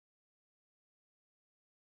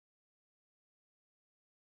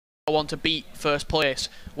want to beat first place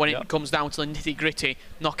when it comes down to the nitty-gritty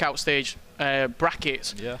knockout stage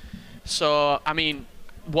brackets. Yeah. So, I mean,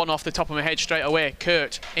 one off the top of my head straight away,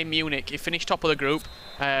 Kurt in Munich. He finished top of the group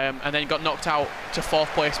and then got knocked out to 4th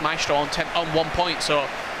place Maestro on 1 point. So,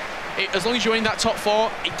 as long as you're in that top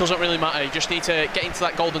 4, it doesn't really matter. You just need to get into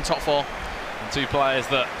that golden top 4. And 2 players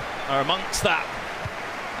that are amongst that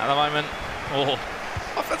at the moment.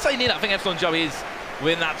 I'd say near that. I think Epsilon Joey is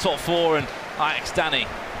within that top 4, and Ajax Dani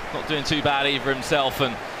not doing too bad either himself.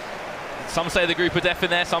 And some say the group are deaf in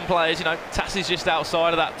there. Some players, you know, Tass is just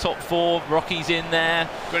outside of that top 4. Rocky's in there.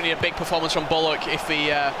 Going to need a big performance from Bullock if he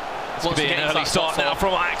wants to get an into early that start top 4. now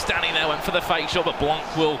from Ajax Dani. There went for the fake shot, but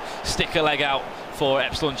Blanc will stick a leg out for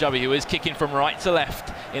Epsilon Joey, who is kicking from right to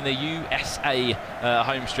left in the USA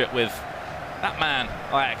home strip with that man,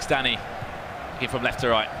 Ajax Dani, kicking from left to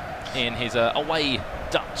right in his away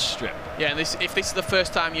Dutch strip. Yeah, and if this is the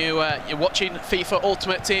first time you're watching FIFA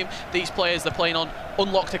Ultimate Team, these players, they're playing on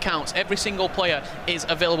unlocked accounts. Every single player is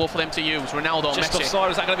available for them to use. Ronaldo, just Messi.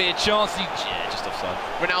 Offside, is that going to be a chance? Yeah, just offside.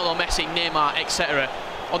 Ronaldo, Messi, Neymar, etc.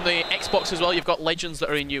 On the Xbox as well, you've got legends that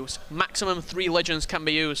are in use. Maximum 3 legends can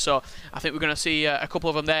be used, so I think we're going to see a couple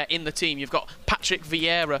of them there in the team. You've got Patrick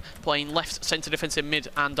Vieira playing left centre defensive mid,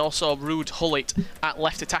 and also Ruud Gullit at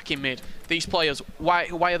left attacking mid. These players, why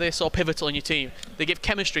are they so pivotal in your team? They give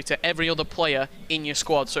chemistry to every other player in your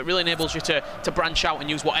squad, so it really enables you to branch out and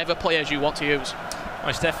use whatever players you want to use.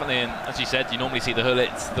 Most definitely, and as you said, you normally see the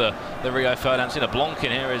Gullits, the Rio Ferdinands, a Blanc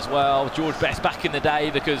in here as well. George Best back in the day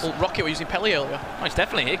because... Well, Rocky were using Pelly earlier. Most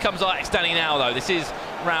definitely. Here comes Ajax Dani now, though. This is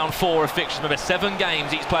round 4 of fixtures. Remember, 7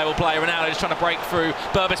 games each player will play. Ronaldo just trying to break through.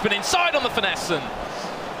 Burbis been inside on the finesse, and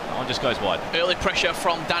that one just goes wide. Early pressure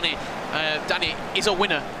from Dani. Dani is a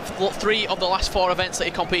winner. 3 of the last 4 events that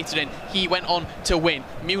he competed in, he went on to win.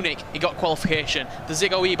 Munich, he got qualification. The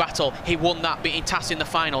Zigo battle, he won that, beating Tass in the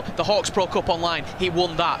final. The Hawks Pro Cup Online, he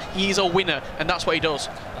won that. He's a winner, and that's what he does.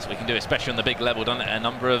 That's what he can do, especially on the big level, doesn't it? A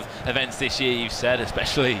number of events this year, you've said,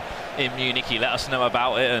 especially in Munich. He let us know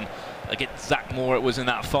about it, and against Zach Moore, it was in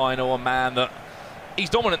that final. A man that he's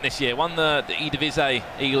dominant this year. Won the Eredivisie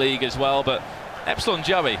E-League as well, but Epsilon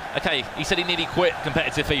Joey, okay, he said he nearly quit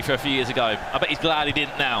competitive FIFA a few years ago. I bet he's glad he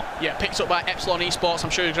didn't now. Yeah, picked up by Epsilon Esports. I'm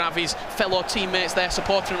sure he's going to have his fellow teammates there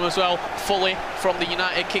supporting him as well, fully from the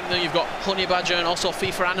United Kingdom. You've got Honey Badger and also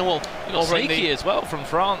FIFA Animal. You've got Sneaky as well from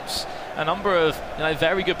France. A number of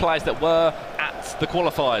very good players that were at the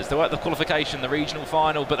qualifiers. They were at the qualification, the regional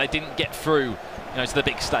final, but they didn't get through to the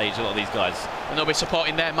big stage, a lot of these guys. And they'll be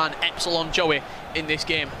supporting their man, Epsilon Joey, in this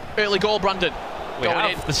game. Early goal, Brandon. We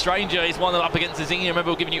have the stranger. He's one up against Zini.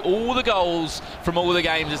 Remember, we're giving you all the goals from all the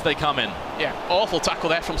games as they come in. Yeah, awful tackle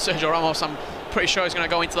there from Sergio Ramos. I'm pretty sure he's going to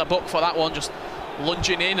go into the book for that one, just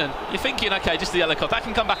lunging in. And you're thinking, okay, just the yellow card. That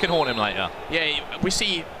can come back and haunt him later. Yeah, we'll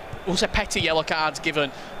say petty yellow cards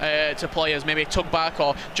given to players, maybe a tug back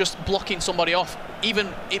or just blocking somebody off.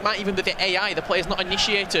 It might even be the AI, the player's not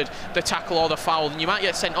initiated the tackle or the foul, and you might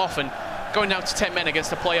get sent off. And going down to 10 men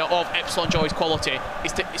against a player of Epsilon Joey's quality,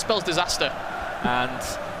 it spells disaster. And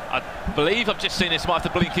I believe I've just seen this, might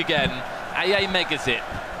have to blink again. AA megas it,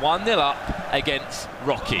 1-0 up against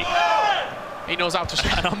Rocky. He knows how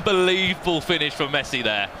to... An unbelievable finish from Messi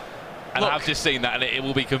there. And I've just seen that, and it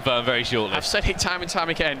will be confirmed very shortly. I've said it time and time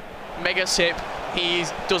again. Mega sip, he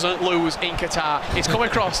doesn't lose in Qatar. He's come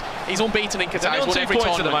across, he's unbeaten in Qatar. He's won every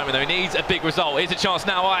points tournament. At the moment, though. He needs a big result. Here's a chance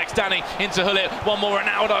now. Ajax Dani into Gullit. One more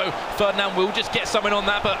Ronaldo. Ferdinand will just get something on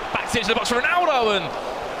that, but back into the box for Ronaldo, and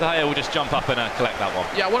De Gea will just jump up and collect that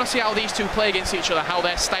one. Yeah, I want to see how these two play against each other, how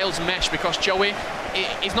their styles mesh, because Joey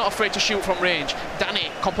is not afraid to shoot from range. Dani,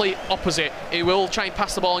 complete opposite. He will try and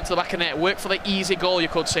pass the ball into the back of the net, work for the easy goal, you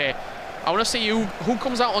could say. I want to see who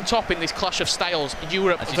comes out on top in this clash of styles,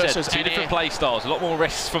 Europe versus said, two NA. different play styles, a lot more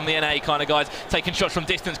risks from the NA kind of guys, taking shots from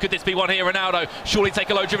distance. Could this be one here? Ronaldo surely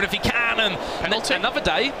take a low driven if he can, and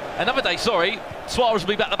another day, sorry, Suarez will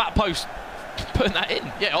be back at the back post, putting that in.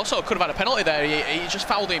 Yeah, also could have had a penalty there. He just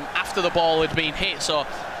fouled him after the ball had been hit, so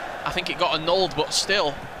I think it got annulled, but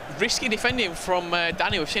still, risky defending from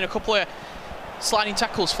Dani. We've seen a couple of sliding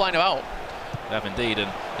tackles flying about. We have indeed, and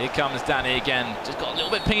here comes Dani again. Just got a little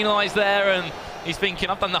bit penalised there, and he's thinking,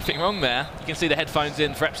 I've done nothing wrong there. You can see the headphones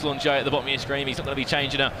in for Epsilon Joe at the bottom of your screen. He's not going to be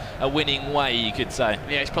changing a winning way, you could say.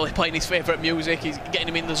 Yeah, he's probably playing his favourite music. He's getting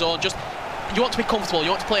him in the zone. Just, you want to be comfortable.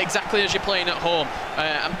 You want to play exactly as you're playing at home.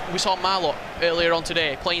 And we saw Marlo earlier on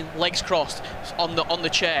today playing legs crossed on the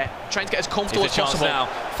chair, trying to get as comfortable as possible. Here's a chance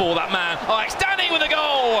now for that man. Ajax Dani with a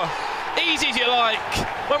goal. easy as you like.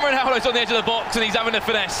 When Ronaldo's on the edge of the box and he's having a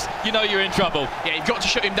finesse, you know you're in trouble. Yeah, you've got to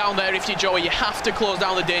shut him down there if you're Joey. You have to close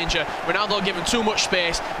down the danger. Ronaldo given too much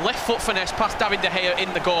space. Left foot finesse past David De Gea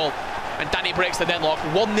in the goal. And Dani breaks the deadlock.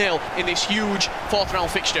 1-0 in this huge fourth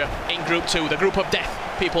round fixture in Group 2. The group of death,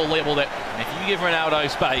 people labelled it. And if you give Ronaldo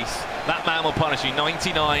space, that man will punish you.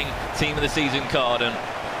 99 team of the season card. And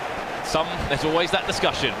there's always that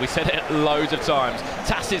discussion. We said it loads of times.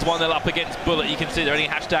 Tass is 1-0 up against Bullet. You consider any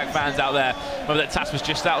hashtag fans out there, remember that Tass was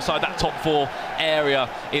just outside that top 4 area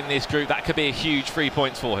in this group. That could be a huge 3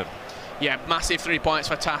 points for him. Yeah, massive 3 points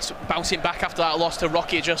for Tass. Bouncing back after that loss to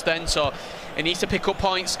Rocky just then, so he needs to pick up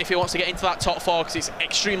points if he wants to get into that top 4, because it's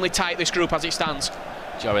extremely tight, this group, as it stands.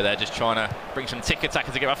 Joey there just trying to bring some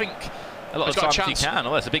tick-attacker together. I think a lot of times he can.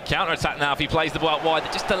 Oh, it's a big counter-attack now if he plays the ball out wide.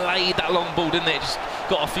 It just delayed that long ball, didn't it? Just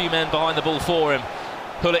got a few men behind the ball for him.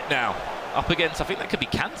 Pull it now. Up against, I think that could be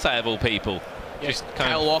Kante of all people. Yeah, just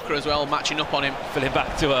Kyle Walker as well, matching up on him. Filling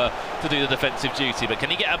back to do the defensive duty. But can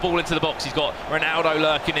he get a ball into the box? He's got Ronaldo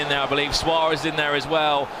lurking in there, I believe. Suarez in there as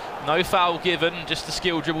well. No foul given, just a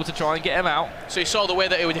skill dribble to try and get him out. So you saw the way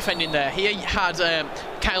that he was defending there. He had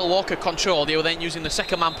Kyle Walker controlled. They were then using the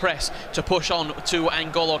second man press to push on to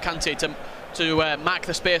N'Golo Kante to mark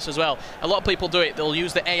the space as well. A lot of people do it. They'll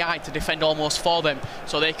use the AI to defend almost for them,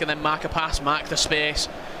 so they can then mark a pass, mark the space.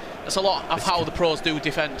 That's a lot of how the pros do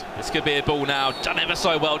defend. This could be a ball now, done ever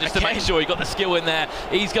so well, just to make sure he got the skill in there.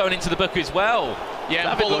 He's going into the book as well.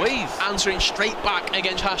 Yeah, Bullock answering straight back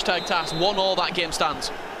against hashtag Tass. 1-1 that game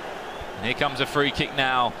stands. And here comes a free kick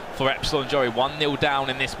now for Epsilon Joey. 1-0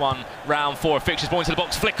 down in this one. Round 4 of fixtures. Ball into the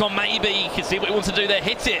box. Flick on maybe. You can see what he wants to do there.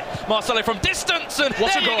 Hit it. Marcelo from distance. And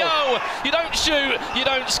there you go. You don't shoot, you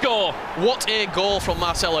don't score. What a goal from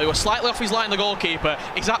Marcelo. He was slightly off his line, the goalkeeper.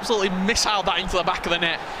 He's absolutely missiled that into the back of the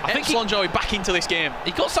net. I think Epsilon Joey back into this game.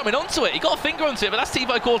 He got something onto it. He got a finger onto it, but that's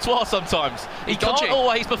Thibaut Courtois sometimes. He can't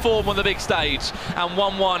always perform on the big stage. And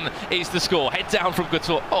 1-1 is the score. Head down from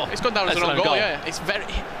Courtois. Oh, it's gone down as an own goal. Yeah, it's very...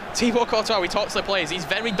 Thibaut Courtois, we talk to the players, he's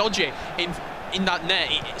very dodgy in that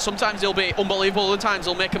net. Sometimes he'll be unbelievable, other times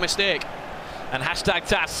he'll make a mistake. And hashtag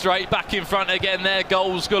Tass straight back in front again there.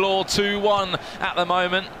 Goals galore, 2-1 at the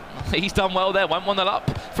moment. He's done well there, went 1-0 up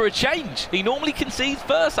for a change. He normally concedes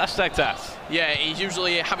first, hashtag Tass. Yeah, he's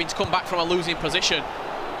usually having to come back from a losing position.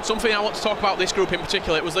 Something I want to talk about this group in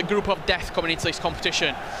particular, it was the group of death coming into this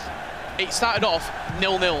competition. It started off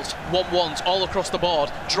 0-0s, 1-1s all across the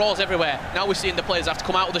board, draws everywhere. Now we're seeing the players have to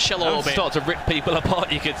come out of the shell a little bit. Start to rip people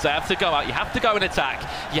apart, you could say. Have to go out, you have to go and attack,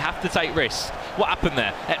 you have to take risks. What happened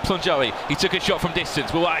there? Epsilon Joey, he took a shot from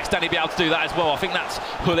distance. Will Ajax Dani be able to do that as well? I think that's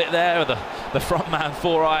Hullet there, the front man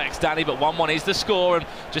for Ajax Dani, but 1-1 is the score and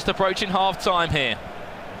just approaching half-time here.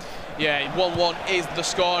 Yeah, 1-1 is the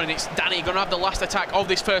score, and it's Dani going to have the last attack of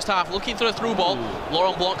this first half. Looking for a through ball.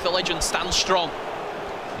 Laurent Blanc, the legend, stands strong.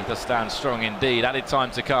 He does stand strong indeed. Added time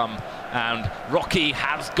to come, and Rocky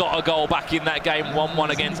has got a goal back in that game. 1-1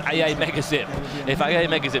 against AA Megazip. If AA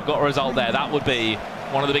Megazip got a result there, that would be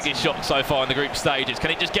one of the biggest shocks so far in the group stages. Can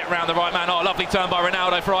he just get round the right man? Oh, lovely turn by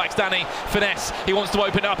Ronaldo for Ajax Dani. Finesse, he wants to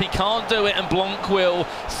open up, he can't do it, and Blanc will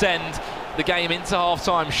send the game into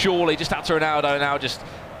half-time, surely. Just out to Ronaldo now. Just,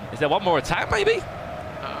 is there one more attack maybe?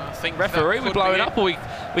 I think referee, we blow it up, or we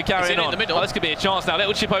carry on? In the middle. Oh, this could be a chance now.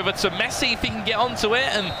 Little chip over to Messi if he can get onto it,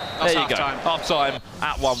 and that's there you go. Half-time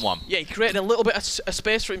at 1-1. Yeah, he created a little bit of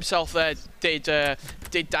space for himself there, did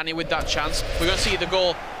Dani with that chance. We're going to see the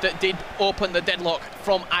goal that did open the deadlock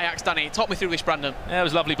from Ajax Dani. Talk me through this, Brandon. Yeah, it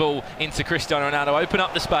was a lovely ball into Cristiano Ronaldo. Open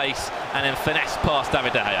up the space, and then finesse past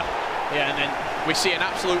David De Gea. Yeah, and then we see an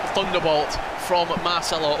absolute thunderbolt from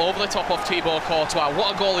Marcelo over the top of Thibaut Courtois.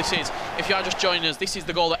 What a goal this is. If you are just joining us, this is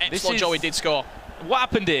the goal that Epsilon Joey did score. What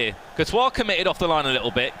happened here? Courtois committed off the line a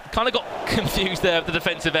little bit, kind of got confused there at the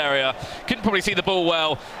defensive area, couldn't probably see the ball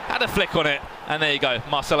well, had a flick on it, and there you go,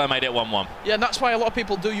 Marcelo made it 1-1. Yeah, and that's why a lot of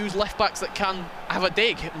people do use left-backs that can have a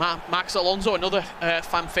dig. Max Alonso, another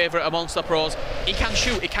fan favourite amongst the pros, he can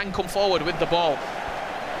shoot, he can come forward with the ball.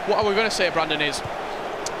 What we're going to say, Brandon, is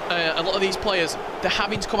a lot of these players, they're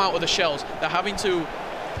having to come out of the shells, they're having to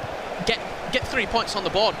get 3 points on the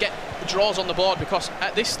board, get draws on the board, because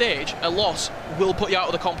at this stage a loss will put you out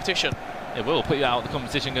of the competition. It will put you out of the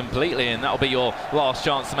competition completely, and that'll be your last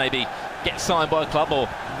chance to maybe get signed by a club or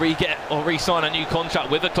re-sign a new contract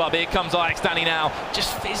with a club. Here comes Ajax Dani now,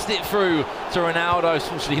 just fizzed it through to Ronaldo.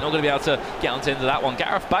 Unfortunately, you're not going to be able to get onto the end of that one.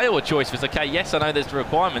 Gareth Bale a choice was okay. Yes, I know there's the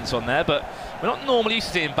requirements on there, but we're not normally used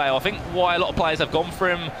to seeing Bale. I think why a lot of players have gone for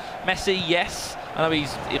him. Messi, yes. I know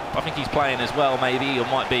I think he's playing as well, maybe, or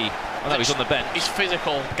might be Although he's on the bench. He's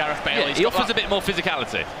physical, Gareth Bale. Yeah, he offers a bit more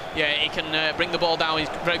physicality. Yeah, he can bring the ball down. He's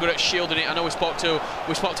very good at shielding it. I know we spoke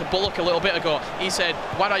to Bullock a little bit ago. He said,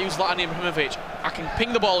 why do I use Zlatan Ibrahimovic? I can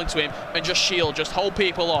ping the ball into him and just shield, just hold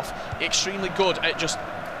people off. Extremely good at just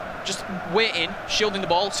waiting, shielding the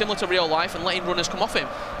ball, similar to real life, and letting runners come off him.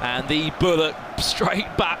 And the Bullock straight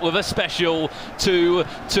back with a special 2-2.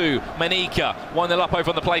 Manika 1-0 up over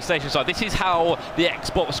on the PlayStation side. This is how the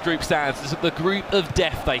Xbox group stands. This is the group of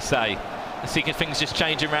death, they say. Seeing things just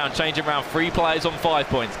changing around. 3 players on 5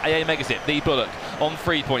 points. AA Megasip, the Bullock on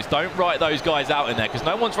 3 points. Don't write those guys out in there, because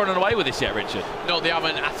no one's running away with this yet, Richard. No, they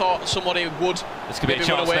haven't. I thought somebody would. This could be a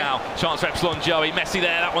chance now. Chance for Epsilon Joey. Messi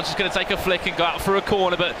there. That one's just going to take a flick and go out for a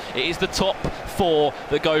corner, but it is the top 4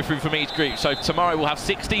 that go through from each group. So tomorrow we'll have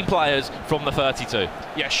 16 players from the 32.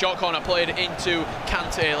 Yeah, short corner played into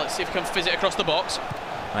Kante. Let's see if we can fizz it across the box.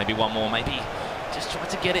 Maybe one more, maybe. Just try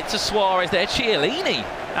to get it to Suarez there. Chiellini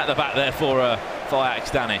at the back there for Ajax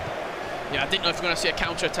Dani. Yeah, I didn't know if we we're going to see a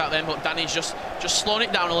counter-attack then, but Dani's just slowing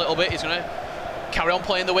it down a little bit. He's going to carry on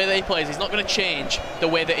playing the way that he plays. He's not going to change the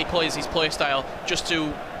way that he plays his play style just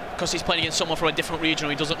because he's playing against someone from a different region who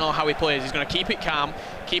he doesn't know how he plays. He's going to keep it calm,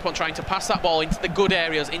 keep on trying to pass that ball into the good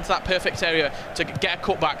areas, into that perfect area to get a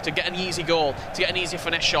cutback, to get an easy goal, to get an easy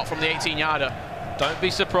finesse shot from the 18-yarder. Don't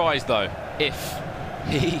be surprised, though, if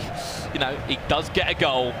he does get a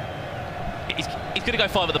goal. He's going to go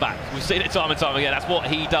 5 at the back. We've seen it time and time again. That's what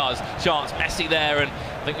he does. Chance, Messi there, and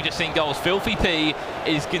I think we've just seen goals. Filthy P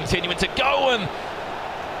is continuing to go, and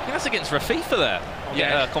I think that's against Fifa there. I'll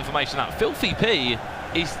get confirmation of that. Filthy P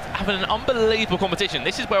is having an unbelievable competition.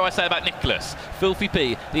 This is where I say about Nicholas. Filthy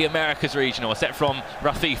P, the Americas regional, a set from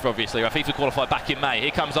Fifa, obviously. Fifa qualified back in May.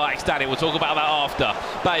 Here comes Ajax Dani. We'll talk about that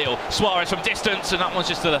after. Bale, Suarez from distance, and that one's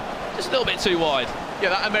just a little bit too wide. Yeah,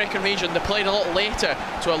 that American region, they're playing a lot later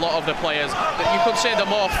to a lot of the players. You could say they're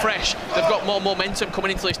more fresh. They've got more momentum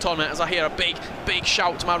coming into this tournament. As I hear a big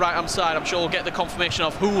shout to my right-hand side, I'm sure we'll get the confirmation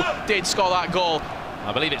of who did score that goal.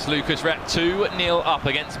 I believe it's Lucas Rep, 2-0 up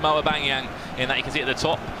against Moa Bangyang. In that you can see at the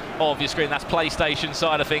top of your screen, that's PlayStation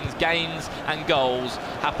side of things. Games and goals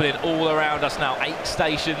happening all around us now. 8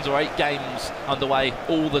 stations or 8 games underway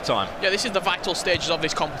all the time. Yeah, this is the vital stages of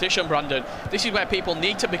this competition, Brandon. This is where people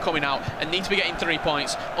need to be coming out and need to be getting 3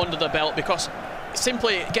 points under the belt, because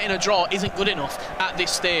simply getting a draw isn't good enough at this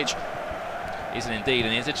stage. Isn't indeed,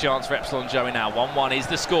 and here's a chance for Epsilon Joey now. 1-1 is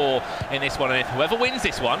the score in this one, and if whoever wins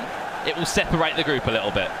this one, it will separate the group a little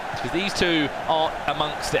bit, because these two aren't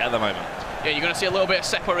amongst it at the moment. Yeah, you're going to see a little bit of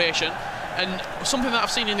separation, and something that I've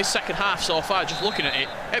seen in this second half so far, just looking at it,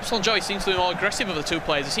 Epsilon Joey seems to be more aggressive of the 2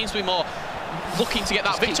 players. He seems to be more looking to get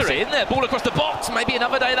that victory. In there, ball across the box. Maybe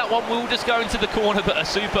another day that one will just go into the corner, but a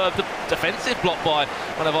superb defensive block by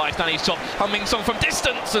one of Ajax Dani's top. Humming song from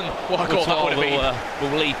distance, and what a goal that would have been.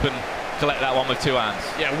 Will leap and collect that one with 2 hands.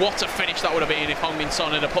 Yeah, what a finish that would have been if Hong Min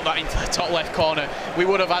Son had put that into the top left corner. We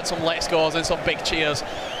would have had some let's goes and some big cheers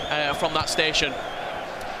from that station.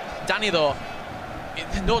 Dani, though,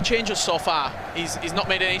 no changes so far. He's not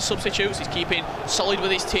made any substitutes. He's keeping solid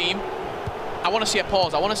with his team. I want to see a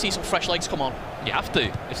pause. I want to see some fresh legs come on. You have to.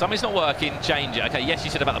 If something's not working, change it. Okay, yes,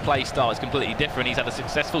 you said about the play style, it's completely different. He's had a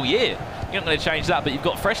successful year. You're not going to change that, but you've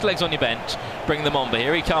got fresh legs on your bench. Bring them on. But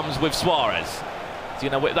here he comes with Suarez. He's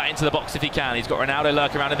going to whip that into the box if he can. He's got Ronaldo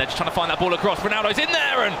lurking around in there, just trying to find that ball across. Ronaldo's in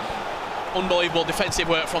there, and unbelievable defensive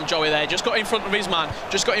work from Joey there. Just got in front of his man.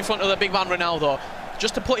 Just got in front of the big man Ronaldo.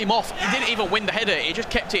 Just to put him off. He didn't even win the header. He just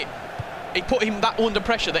kept it. He put him that under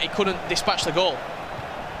pressure that he couldn't dispatch the goal.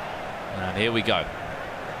 And here we go.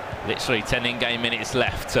 Literally 10 in-game minutes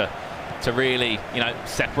left to really,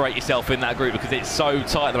 separate yourself in that group, because it's so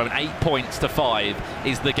tight at the moment. 8 points to 5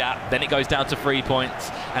 is the gap. Then it goes down to 3 points.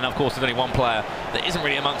 And of course, there's only one player that isn't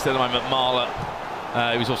really amongst it at the moment,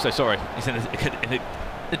 Marla, who's also, he's in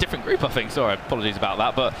a different group, I think. Sorry, apologies about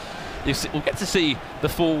that. But we'll get to see the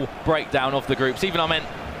full breakdown of the groups. Even I meant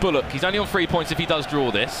Bullock, he's only on 3 points if he does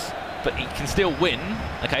draw this, but he can still win.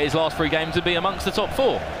 Okay, his last 3 games would be amongst the top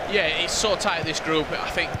 4. Yeah, it's so tight, this group. I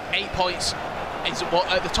think 8 points is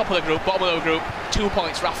at the top of the group, bottom of the group, 2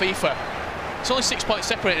 points Fifa. It's only 6 points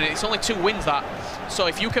separating it. It's only 2 wins that. So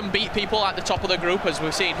if you can beat people at the top of the group, as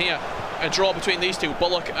we're seeing here, a draw between these two,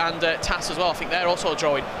 Bullock and Tass as well. I think they're also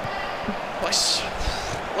drawing. Let's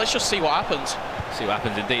just see what happens. See what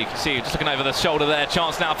happens indeed. You can see just looking over the shoulder there.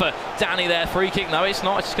 Chance now for Dani there. Free kick. No, it's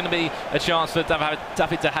not. It's just going to be a chance for David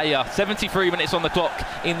De Gea. 73 minutes on the clock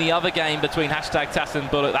in the other game between #Tass and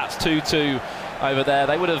Bullock. That's 2-2 over there.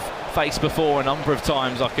 They would have faced before a number of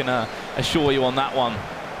times, I can assure you on that one.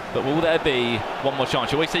 But will there be one more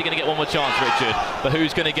chance? You always say you're going to get one more chance, Richard, but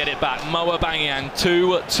who's going to get it back? Moa Bangyang,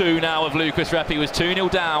 2-2 now of Lucas Rep. He was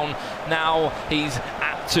 2-0 down, now he's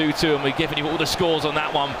at 2-2, and we're giving you all the scores on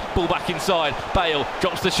that one. Ball back inside, Bale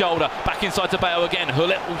drops the shoulder, back inside to Bale again.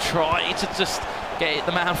 Hullet will try to just get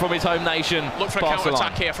the man from his home nation. Look for a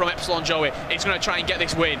counter-attack here from Epsilon Joey. He's going to try and get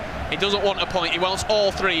this win. He doesn't want a point, he wants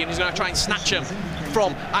all three, and he's going to try and snatch them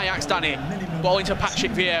from Ajax Dani. Ball into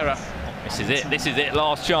Patrick Vieira. This is it,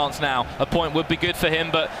 last chance now. A point would be good for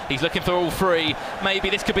him, but he's looking for all three. Maybe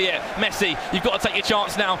this could be it. Messi, you've got to take your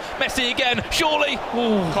chance now. Messi again, surely.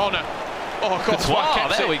 Ooh. Corner. Oh,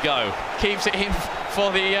 God. There we go. Keeps it in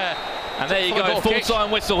for the... and there you go,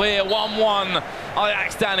 full-time whistle here, 1-1.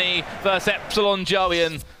 Ajax Dani versus Epsilon Joey,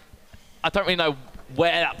 and I don't really know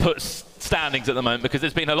where that puts standings at the moment, because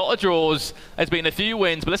there's been a lot of draws, there's been a few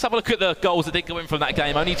wins, but let's have a look at the goals that did go in from that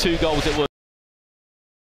game. Only 2 goals it was.